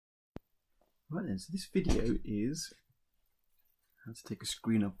Right then, so this video is how to take a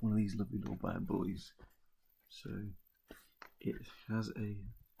screen off one of these lovely little bad boys. So it has a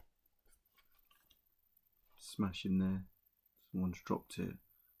smash in there, someone's dropped it,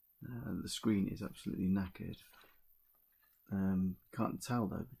 the screen is absolutely knackered. Can't tell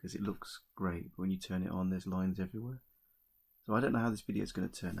though because it looks great, but when you turn it on there's lines everywhere. So I don't know how this video is going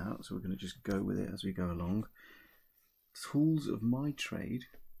to turn out, so we're going to just go with it as we go along. Tools of my trade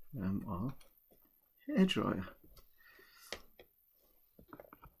are hairdryer,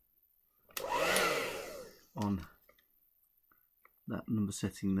 on that number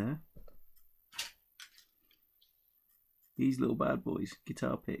setting there. These little bad boys,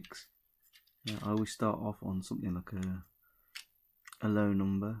 guitar picks. I always start off on something like a low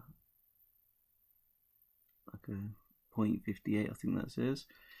number, like a 0.58, I think that says.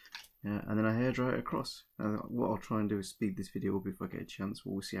 And then I hairdry it across. What I'll try and do is speed this video up if I get a chance.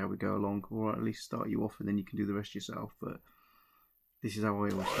 We'll see how we go along, or at least start you off and then you can do the rest yourself. But this is how I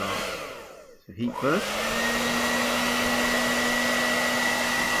always start. So heat first.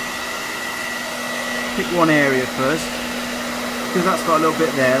 Pick one area first, because that's got a little bit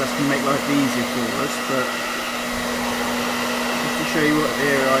there. That's going to make life easier for us. But just to show you what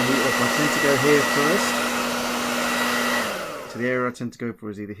area I heat up, I tend to go here first. So the area I tend to go for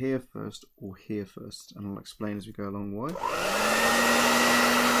is either here first or here first, and I'll explain as we go along why.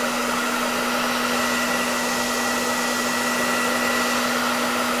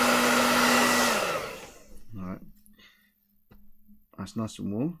 Alright, that's nice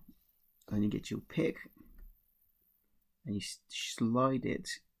and warm. Then you get your pick and you slide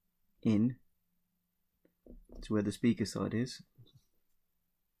it in to where the speaker side is.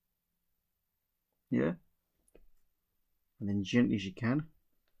 Yeah. And then gently as you can,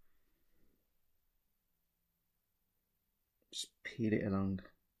 just peel it along.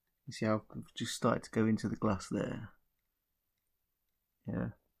 You see how I've just started to go into the glass there? Yeah.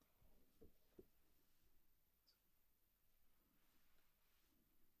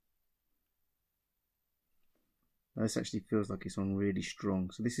 Now this actually feels like it's on really strong.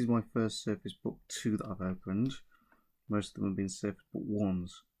 So this is my first Surface Book 2 that I've opened. Most of them have been Surface Book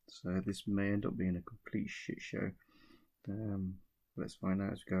 1s. So this may end up being a complete shit show. Let's find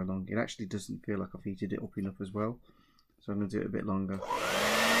out as we go along. It actually doesn't feel like I've heated it up enough as well, so I'm going to do it a bit longer.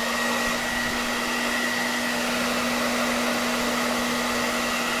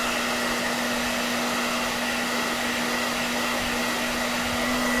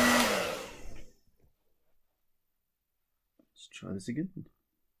 Let's try this again.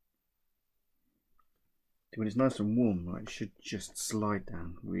 When it's nice and warm, right, it should just slide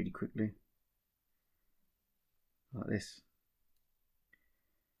down really quickly. Like this. Is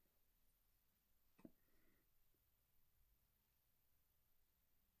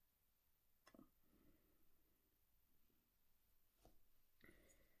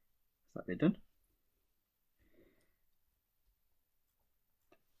that bit done?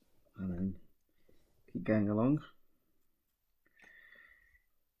 And then keep going along.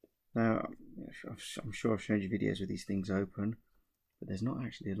 Now, I'm sure I've shown you videos with these things open, but there's not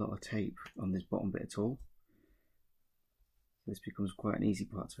actually a lot of tape on this bottom bit at all. This becomes quite an easy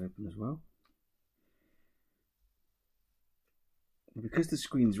part to open as well. Because the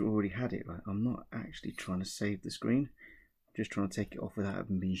screen's already had it, right, I'm not actually trying to save the screen. I'm just trying to take it off without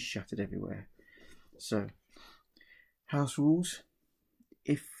it being shattered everywhere. So, house rules.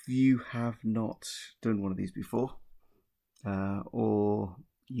 If you have not done one of these before, or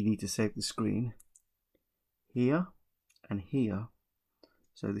you need to save the screen, here and here.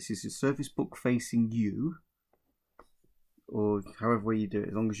 So this is your Surface Book facing you, or however way you do it,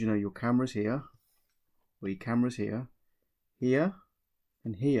 as long as you know your camera's here, or your camera's here, here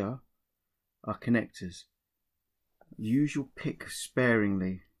and here are connectors. Use your pick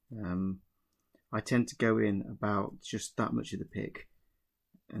sparingly. I tend to go in about just that much of the pick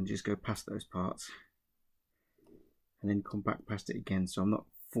and just go past those parts and then come back past it again, so I'm not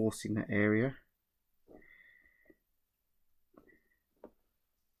forcing that area.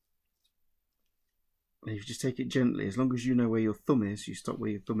 And if you just take it gently, as long as you know where your thumb is, you stop where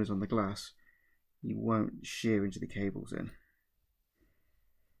your thumb is on the glass, you won't shear into the cables then.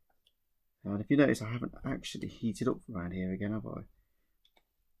 And if you notice, I haven't actually heated up around here again, have I?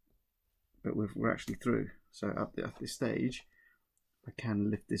 But we're actually through. So at this stage, I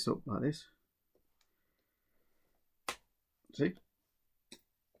can lift this up like this. See?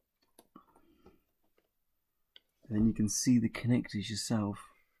 And then you can see the connectors yourself.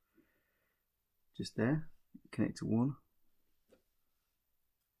 Just there, connector 1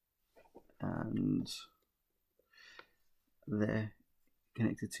 and there,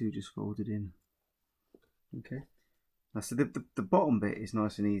 connector 2 just folded in. Okay. Now, so the bottom bit is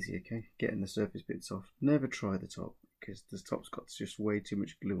nice and easy, okay? Getting the surface bits off. Never try the top, because the top's got just way too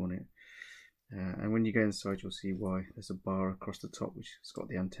much glue on it. And when you go inside, you'll see why. There's a bar across the top which has got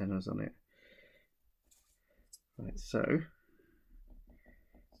the antennas on it. Right, so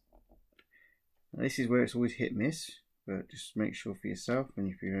this is where it's always hit miss, but just make sure for yourself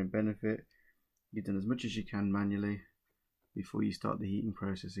and for your own benefit, you've done as much as you can manually before you start the heating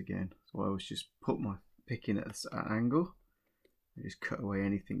process again. So I always just put my pick in at an angle and just cut away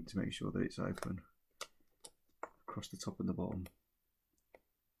anything to make sure that it's open across the top and the bottom.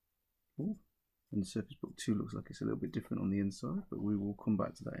 Ooh. And the Surface Book 2 looks like it's a little bit different on the inside, but we will come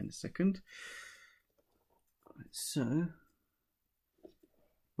back to that in a second. Right, so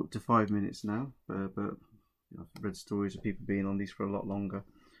up to 5 minutes now, but I've read stories of people being on these for a lot longer.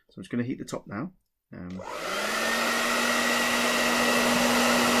 So I'm just going to heat the top now. I'll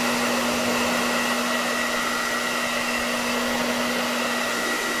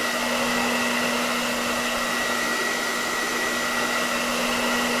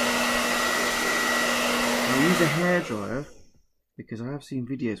use a hairdryer because I have seen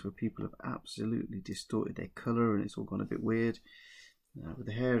videos where people have absolutely distorted their colour and it's all gone a bit weird. With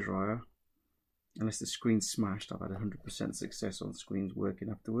the hairdryer, unless the screen's smashed, I've had 100% success on screens working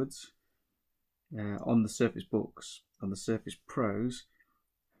afterwards. On the Surface Books, on the Surface Pros,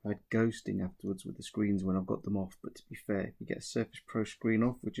 I've had ghosting afterwards with the screens when I've got them off, but to be fair, if you get a Surface Pro screen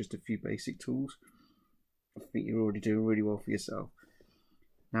off with just a few basic tools, I think you're already doing really well for yourself.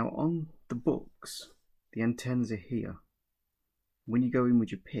 Now on the books, the antennas are here. When you go in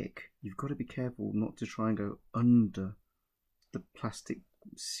with your pick, you've got to be careful not to try and go under the plastic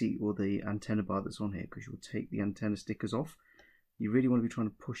seat or the antenna bar that's on here, because you'll take the antenna stickers off. You really want to be trying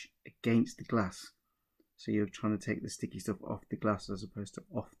to push against the glass, so you're trying to take the sticky stuff off the glass as opposed to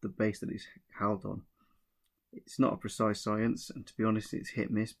off the base that it's held on. It's not a precise science, and to be honest, it's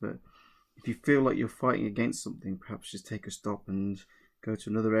hit miss, but if you feel like you're fighting against something, perhaps just take a stop and go to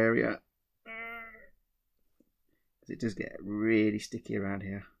another area. It does get really sticky around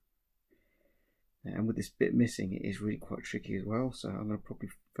here, and with this bit missing, it is really quite tricky as well. So I'm going to probably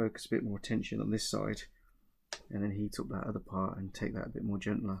focus a bit more attention on this side and then heat up that other part and take that a bit more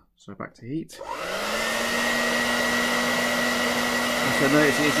gentler. So back to heat. As I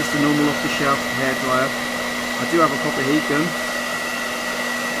notice, it is just a normal off-the-shelf hairdryer. I do have a proper heat gun.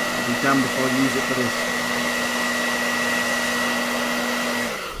 I'll be damned if I use it for this.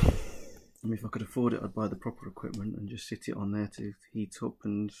 I mean, if I could afford it, I'd buy the proper equipment and just sit it on there to heat up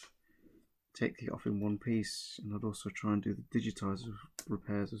and take it off in one piece. And I'd also try and do the digitizer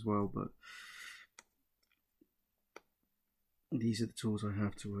repairs as well, but these are the tools I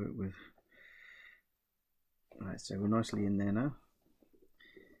have to work with. Right, so we're nicely in there now.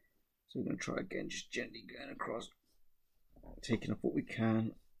 So we're going to try again, just gently going across, taking off what we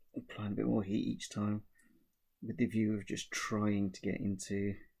can, applying a bit more heat each time, with the view of just trying to get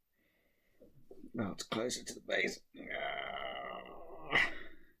into, well, it's closer to the base.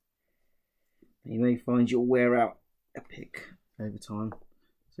 You may find you'll wear out a pick over time,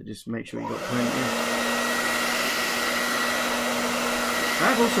 so just make sure you've got plenty.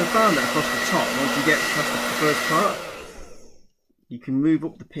 I've also found that across the top, once you get past the first part, you can move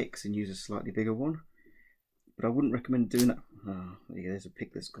up the picks and use a slightly bigger one, but I wouldn't recommend doing that. Oh, yeah, there's a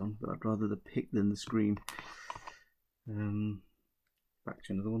pick that's gone, but I'd rather the pick than the screen. Back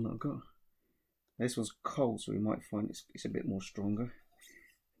to another one that I've got. This one's cold, so we might find it's a bit more stronger.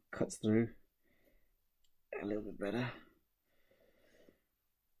 Cuts through a little bit better.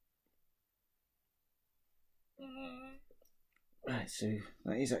 Right, so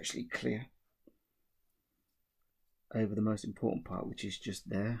that is actually clear over the most important part, which is just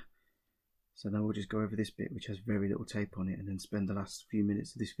there. So now we'll just go over this bit which has very little tape on it, and then spend the last few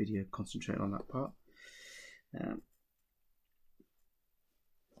minutes of this video concentrating on that part.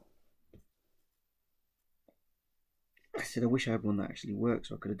 I said I wish I had one that actually works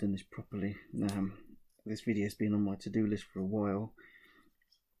so I could have done this properly. This video has been on my to-do list for a while,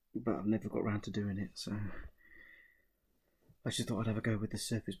 but I've never got around to doing it, so I just thought I'd have a go with the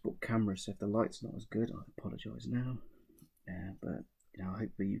Surface Book camera. So if the light's not as good, I apologise now, but you know,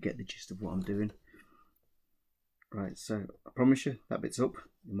 hopefully you get the gist of what I'm doing. Right, so I promise you that bit's up.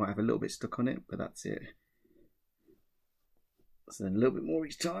 You might have a little bit stuck on it, but that's it. So then a little bit more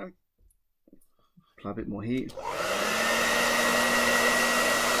each time, apply a bit more heat.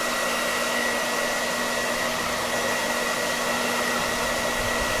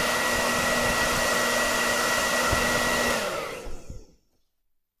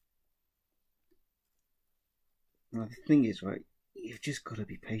 Now the thing is, right, you've just got to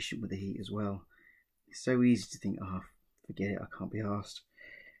be patient with the heat as well. It's so easy to think, oh, forget it, I can't be arsed.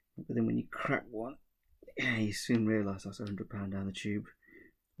 But then when you crack one, you soon realise that's £100 down the tube,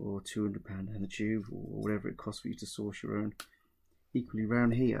 or £200 down the tube, or whatever it costs for you to source your own. Equally,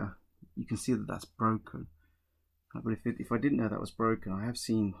 round here, you can see that that's broken. But if I didn't know that was broken, I have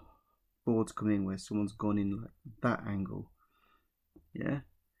seen boards come in where someone's gone in like that angle, yeah,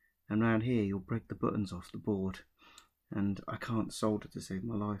 and round here you'll break the buttons off the board, and I can't solder to save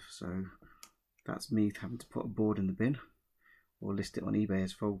my life, so that's me having to put a board in the bin or list it on eBay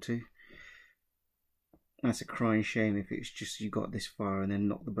as faulty. That's a crying shame if it's just you got this far and then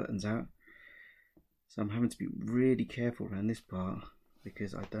knock the buttons out. So I'm having to be really careful around this part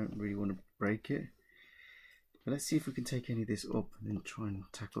because I don't really want to break it. But let's see if we can take any of this up and then try and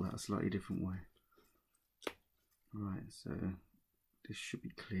tackle that a slightly different way. Right, so this should be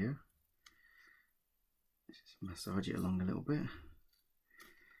clear. Just massage it along a little bit,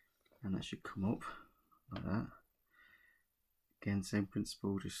 and that should come up like that. Again, same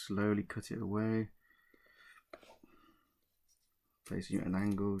principle, just slowly cut it away. Placing it at an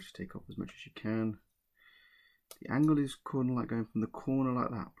angle, just take off as much as you can. The angle is kind of like going from the corner like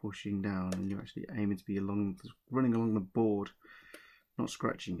that, pushing down, and you're actually aiming to be running along the board, not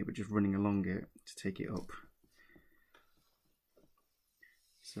scratching it, but just running along it to take it up.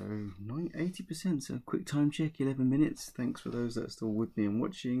 So 80%, so quick time check, 11 minutes. Thanks for those that are still with me and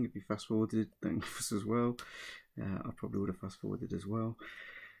watching. If you fast forwarded, thanks as well. I probably would have fast forwarded as well.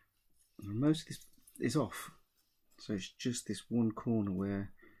 And most of this is off, so it's just this one corner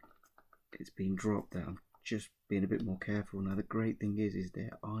where it's been dropped there. I'm just being a bit more careful. Now the great thing is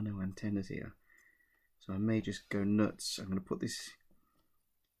there are no antennas here, so I may just go nuts. I'm going to put this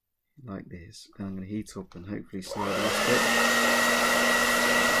like this, and I'm going to heat up and hopefully slide off it.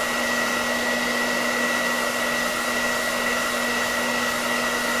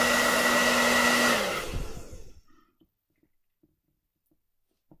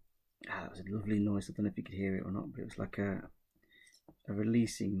 That was a lovely noise. I don't know if you could hear it or not, but it was like a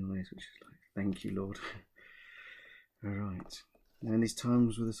releasing noise, which is like, thank you, Lord. Alright, now in these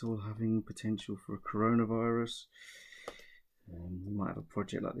times with us all having potential for a coronavirus, you might have a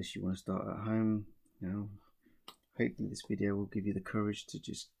project like this you want to start at home. Hopefully this video will give you the courage to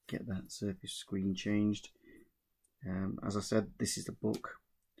just get that Surface screen changed. As I said, this is the book.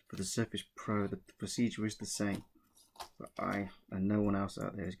 For the Surface Pro, the procedure is the same, but I and no one else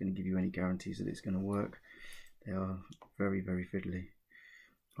out there is going to give you any guarantees that it's going to work. They are very, very fiddly.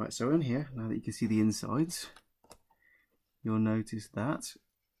 Right, so in here, now that you can see the insides, you'll notice that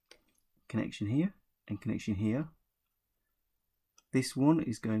connection here and connection here. This one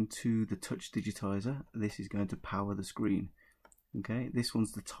is going to the touch digitizer. This is going to power the screen. Okay, this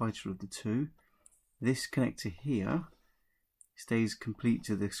one's the tighter of the two. This connector here stays complete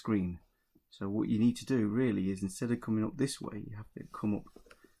to the screen. So what you need to do really is, instead of coming up this way, you have to come up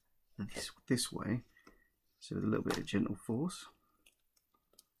this way. So with a little bit of gentle force,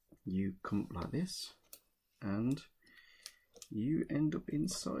 you come up like this, and you end up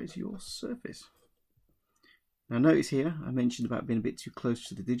inside your Surface. Now notice here, I mentioned about being a bit too close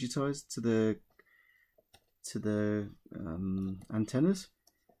to the digitizer, to the antennas.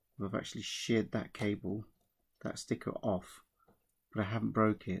 I've actually sheared that cable, that sticker off, but I haven't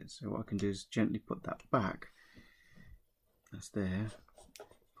broke it. So what I can do is gently put that back. That's there.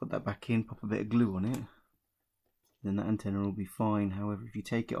 Put that back in, pop a bit of glue on it, then that antenna will be fine. However, if you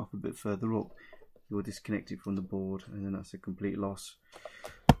take it off a bit further up, you'll disconnect it from the board, and then that's a complete loss.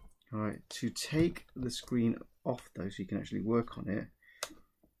 Alright, to take the screen off though, so you can actually work on it,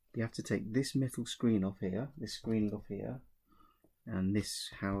 you have to take this metal screen off here, this screening off here, and this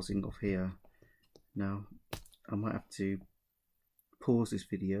housing off here. Now, I might have to pause this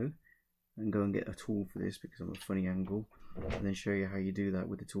video and go and get a tool for this because I'm at a funny angle, and then show you how you do that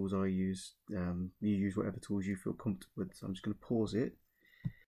with the tools I use. You use whatever tools you feel comfortable with. So I'm just going to pause it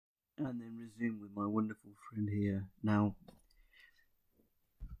and then resume with my wonderful friend here. Now,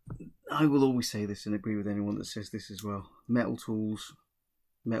 I will always say this and agree with anyone that says this as well. Metal tools,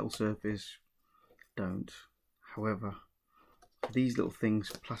 metal surface, don't. However, for these little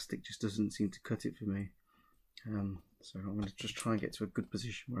things, plastic just doesn't seem to cut it for me. So I'm going to just try and get to a good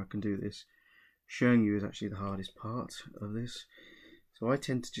position where I can do this. Showing you is actually the hardest part of this. So I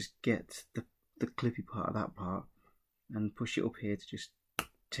tend to just get the clippy part of that part and push it up here to just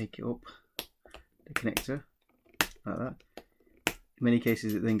take it up the connector like that. In many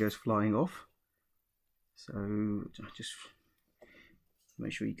cases it then goes flying off. So just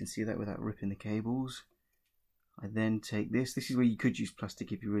make sure you can see that without ripping the cables. I then take this is where you could use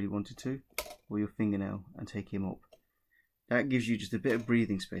plastic if you really wanted to, or your fingernail, and take him up. that gives you just a bit of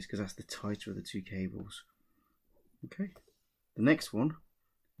breathing space because that's the tighter of the two cables. Okay, the next one,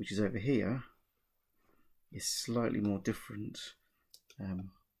 which is over here, is slightly more different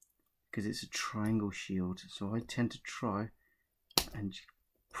because it's a triangle shield. So I tend to try and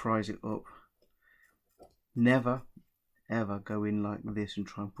prise it up. Never ever go in like this and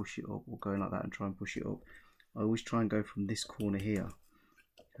try and push it up, or go in like that and try and push it up. I always try and go from this corner here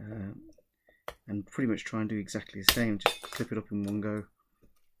and pretty much try and do exactly the same. Just clip it up in one go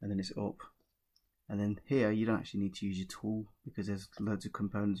and then it's up. And then here you don't actually need to use your tool because there's loads of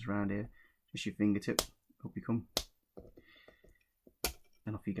components around here. Just your fingertip, up you come,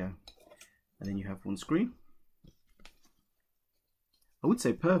 and off you go. And then you have one screen. I would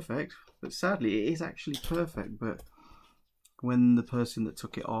say perfect, but sadly it is actually perfect. But when the person that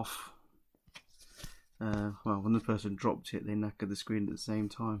took it off, when the person dropped it, they knackered the screen at the same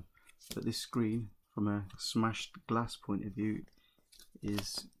time. But this screen, from a smashed glass point of view,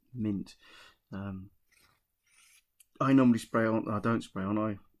 is mint. I normally spray on, I don't spray on,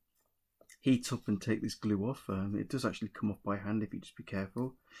 I heat up and take this glue off. It does actually come off by hand if you just be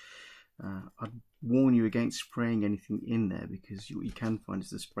careful. I'd warn you against spraying anything in there because what you can find is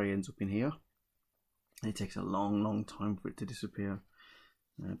the spray ends up in here. It takes a long time for it to disappear.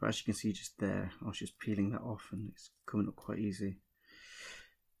 But as you can see just there, I was just peeling that off and it's coming up quite easy.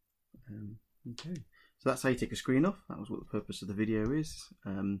 Okay, so that's how you take a screen off. That was what the purpose of the video is.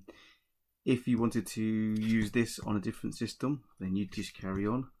 If you wanted to use this on a different system, then you'd just carry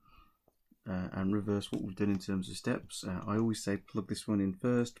on and reverse what we've done in terms of steps. I always say plug this one in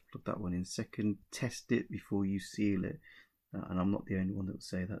first, plug that one in second, test it before you seal it. And I'm not the only one that will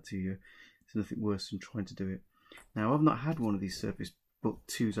say that to you. It's nothing worse than trying to do it. Now, I've not had one of these Surface Book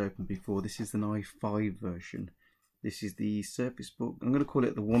 2s open before. This is an i5 version. This is the Surface Book, I'm going to call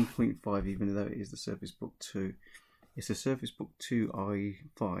it the 1.5 even though it is the Surface Book 2. It's a Surface Book 2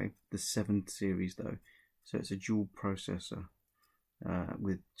 i5, the 7th series though. So it's a dual processor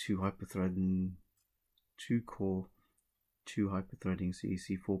with 2 hyperthreading, 2 core, 2 hyperthreading, so you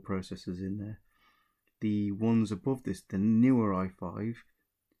see 4 processors in there. The ones above this, the newer i5,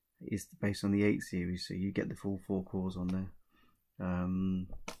 is based on the 8 series, so you get the full 4 cores on there.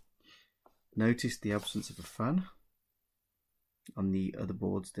 Notice the absence of a fan. On the other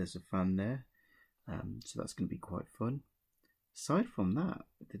boards there's a fan there, so that's going to be quite fun. Aside from that,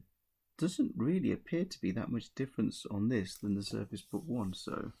 there doesn't really appear to be that much difference on this than the Surface Book 1.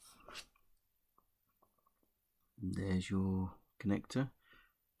 So there's your connector,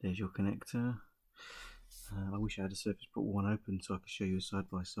 there's your connector. I wish I had a Surface Book 1 open so I could show you a side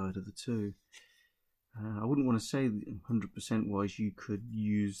by side of the two. I wouldn't want to say 100% wise you could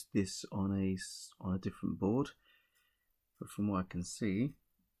use this on a different board, but from what I can see,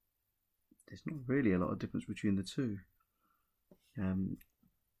 there's not really a lot of difference between the two.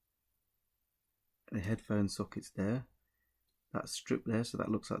 The headphone socket's there, that's stripped there, so that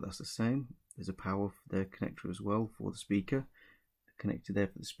looks like that's the same. There's a power for their connector as well for the speaker, a connector there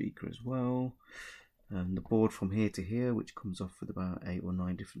for the speaker as well. And the board from here to here, which comes off with about 8 or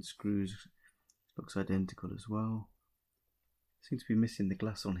 9 different screws, looks identical as well. Seems to be missing the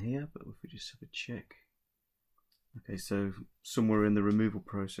glass on here, but if we just have a check. Okay, so somewhere in the removal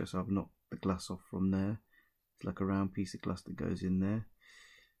process I've knocked the glass off from there. It's like a round piece of glass that goes in there,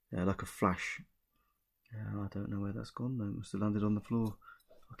 like a flash. I don't know where that's gone though, it must have landed on the floor.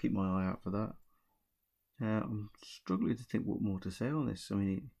 I'll keep my eye out for that. I'm struggling to think what more to say on this. I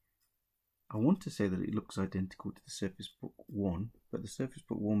mean, I want to say that it looks identical to the Surface Book 1, but the Surface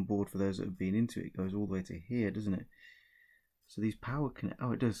Book 1 board, for those that have been into it, goes all the way to here, doesn't it? So these power connect.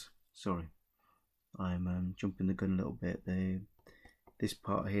 Oh, it does. Sorry, I'm jumping the gun a little bit. This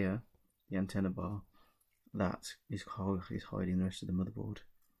part here, the antenna bar, that is hiding the rest of the motherboard.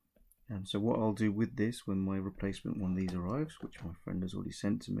 So what I'll do with this when my replacement one of these arrives, which my friend has already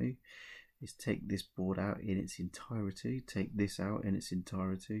sent to me, is take this board out in its entirety, take this out in its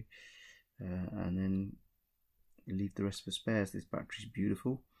entirety, and then leave the rest for spares. This battery's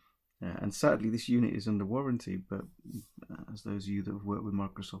beautiful, and sadly this unit is under warranty, but as those of you that have worked with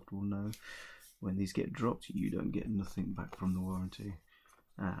Microsoft will know, when these get dropped you don't get nothing back from the warranty,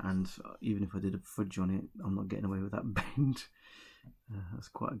 and even if I did a fudge on it, I'm not getting away with that bend. That's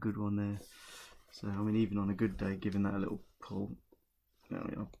quite a good one there. So I mean, even on a good day, giving that a little pull, you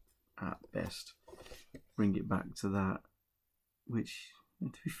know, at best bring it back to that, which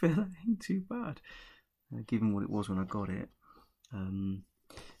to be fair that ain't too bad given what it was when I got it.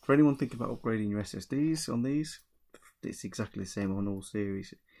 For anyone thinking about upgrading your SSDs on these, it's exactly the same on all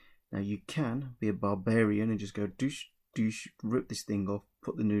series. Now you can be a barbarian and just go douche, rip this thing off,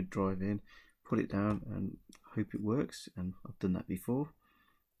 put the new drive in, put it down and hope it works, and I've done that before.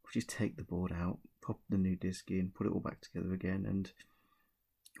 Just take the board out, pop the new disc in, put it all back together again, and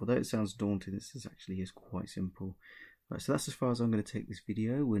although it sounds daunting, this is quite simple. Right, so that's as far as I'm going to take this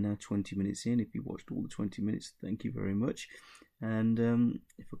video. We're now 20 minutes in. If you watched all the 20 minutes, thank you very much. And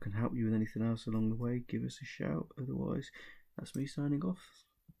if I can help you with anything else along the way, give us a shout. Otherwise, that's me signing off.